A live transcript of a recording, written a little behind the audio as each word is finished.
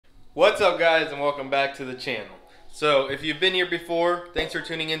What's up guys, and welcome back to the channel. So if you've been here before, thanks for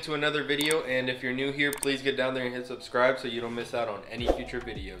tuning in to another video, and if you're new here, please get down there and hit subscribe so you don't miss out on any future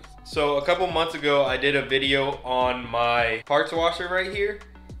videos. So a couple months ago I did a video on my parts washer right here,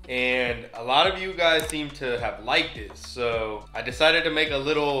 and a lot of you guys seem to have liked it, so I decided to make a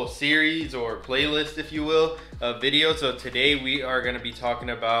little series or playlist, if you will, of videos. So today we are going to be talking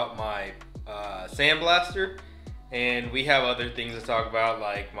about my sandblaster. And we have other things to talk about,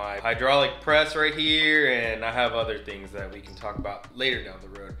 like my hydraulic press right here, and I have other things that we can talk about later down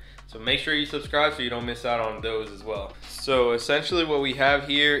the road. So make sure you subscribe so you don't miss out on those as well. So essentially what we have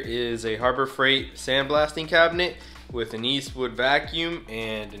here is a Harbor Freight sandblasting cabinet with an Eastwood vacuum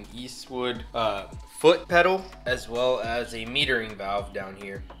and an Eastwood foot pedal, as well as a metering valve down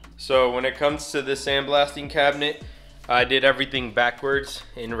here. So when it comes to this sandblasting cabinet, I did everything backwards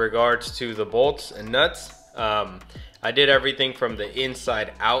in regards to the bolts and nuts. I did everything from the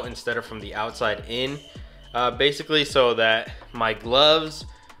inside out instead of from the outside in, basically so that my gloves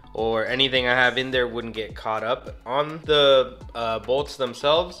or anything I have in there wouldn't get caught up on the bolts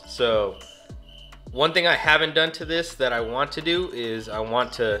themselves. So one thing I haven't done to this that I want to do is I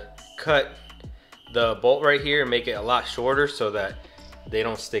want to cut the bolt right here and make it a lot shorter so that they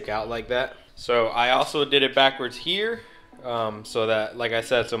don't stick out like that. So I also did it backwards here, so that, like I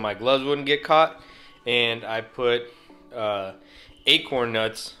said, so my gloves wouldn't get caught. And I put acorn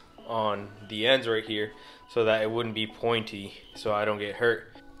nuts on the ends right here so that it wouldn't be pointy, so I don't get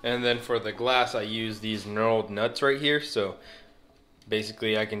hurt. And then for the glass, I use these knurled nuts right here, so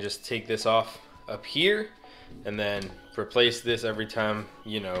basically I can just take this off up here and then replace this every time,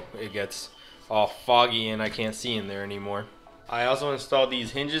 you know, it gets all foggy and I can't see in there anymore. I also installed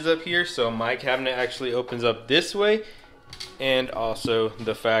these hinges up here, so my cabinet actually opens up this way, and also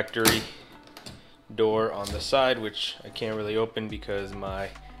the factory door on the side, which I can't really open because my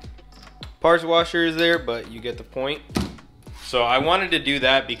parts washer is there, but you get the point. So I wanted to do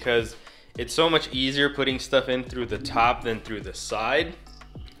that because it's so much easier putting stuff in through the top than through the side.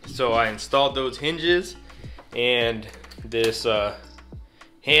 So I installed those hinges and this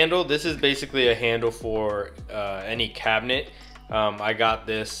handle. This is basically a handle for any cabinet. I got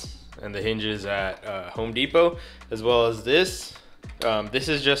this and the hinges at Home Depot, as well as this. This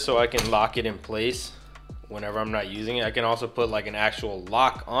is just so I can lock it in place whenever I'm not using it. I can also put like an actual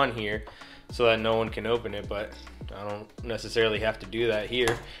lock on here so that no one can open it, but I don't necessarily have to do that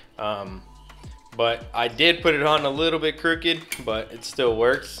here. But I did put it on a little bit crooked, but it still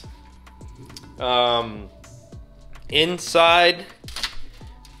works. Inside,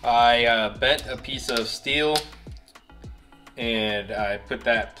 I bent a piece of steel and I put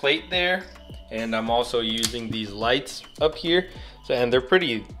that plate there, and I'm also using these lights up here. So, and they're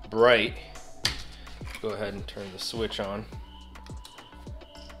pretty bright. Go ahead and turn the switch on.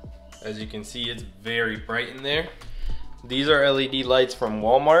 As you can see, it's very bright in there. These are LED lights from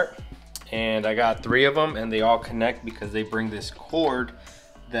Walmart, and I got 3 of them, and they all connect because they bring this cord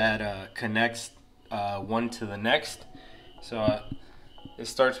that connects one to the next. So it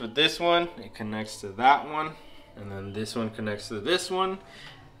starts with this one, it connects to that one, and then this one connects to this one.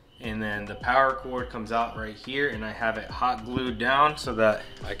 And then the power cord comes out right here, and I have it hot glued down so that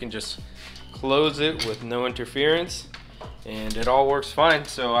I can just close it with no interference, and it all works fine.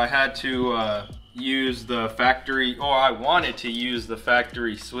 So I had to use the factory, or I wanted to use the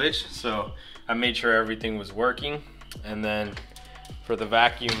factory switch, so I made sure everything was working. And then for the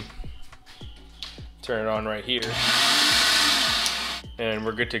vacuum, turn it on right here, and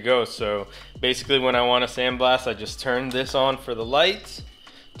we're good to go. So basically when I want to sandblast, I just turn this on for the lights,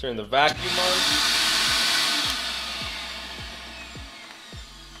 turn the vacuum on,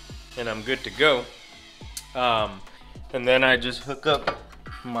 and I'm good to go. And then I just hook up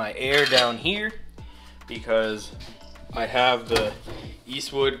my air down here because I have the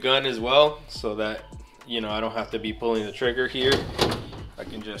Eastwood gun as well, so that, you know, I don't have to be pulling the trigger here. I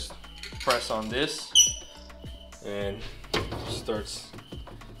can just press on this and it starts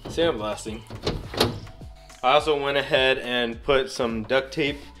sandblasting. I also went ahead and put some duct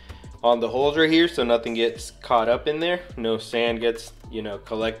tape on the holes right here so nothing gets caught up in there. No sand gets, you know,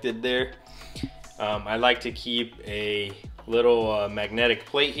 collected there. I like to keep a little magnetic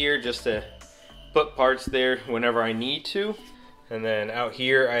plate here just to put parts there whenever I need to. And then out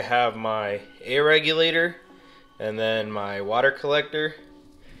here I have my air regulator and then my water collector.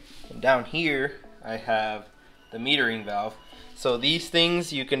 And down here I have the metering valve. So these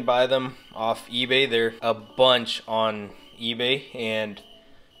things, you can buy them off eBay. They're a bunch on eBay, and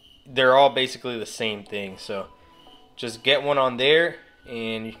they're all basically the same thing. So just get one on there,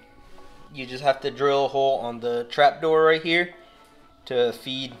 and you just have to drill a hole on the trap door right here to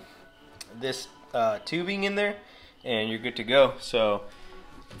feed this tubing in there and you're good to go. So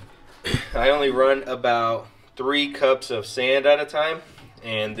I only run about 3 cups of sand at a time,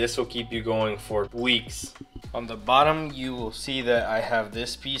 and this will keep you going for weeks. On the bottom you will see that I have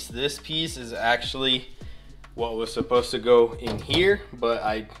this piece. This piece is actually what was supposed to go in here, but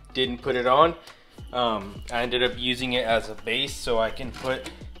I didn't put it on. I ended up using it as a base so I can put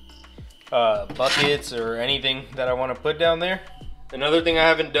buckets or anything that I want to put down there. Another thing I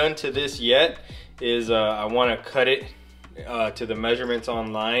haven't done to this yet is I want to cut it to the measurements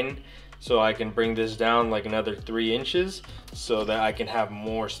online so I can bring this down like another 3 inches so that I can have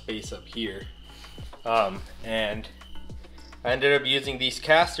more space up here. And I ended up using these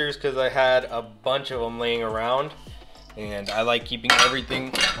casters because I had a bunch of them laying around, and I like keeping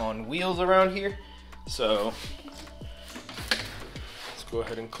everything on wheels around here. So let's go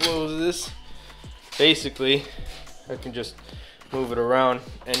ahead and close this. Basically, I can just move it around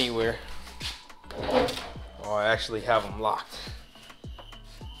anywhere. Oh, I actually have them locked.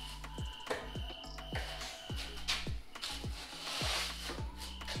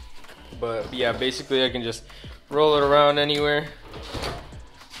 But yeah, basically I can just roll it around anywhere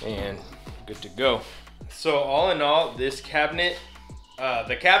and good to go. So all in all, this cabinet,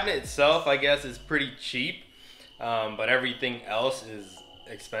 the cabinet itself I guess is pretty cheap, but everything else is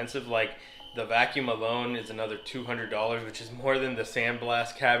expensive. Like the vacuum alone is another $200, which is more than the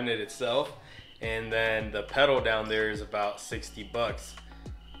sandblast cabinet itself. And then the pedal down there is about 60 bucks.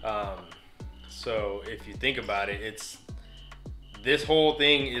 So if you think about it, this whole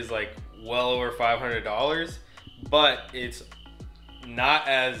thing is like well over $500, but it's not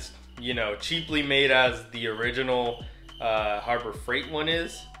as, you know, cheaply made as the original Harbor Freight one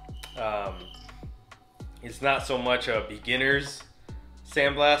is. It's not so much a beginner's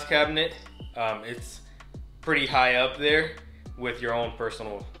sandblast cabinet. It's pretty high up there with your own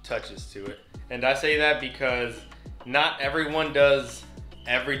personal touches to it. And I say that because not everyone does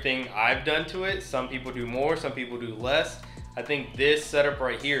everything I've done to it. Some people do more, some people do less. I think this setup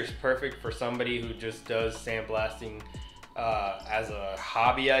right here is perfect for somebody who just does sandblasting as a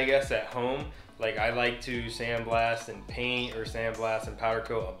hobby, I guess, at home. Like I like to sandblast and paint or sandblast and powder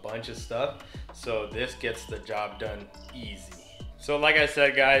coat a bunch of stuff. So this gets the job done easy. So like I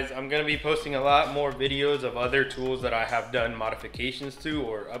said, guys, I'm gonna be posting a lot more videos of other tools that I have done modifications to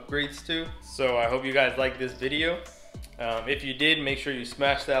or upgrades to. So I hope you guys like this video. If you did, make sure you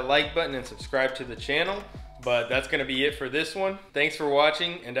smash that like button and subscribe to the channel. But that's gonna be it for this one. Thanks for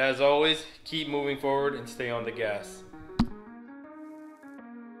watching, and as always, keep moving forward and stay on the gas.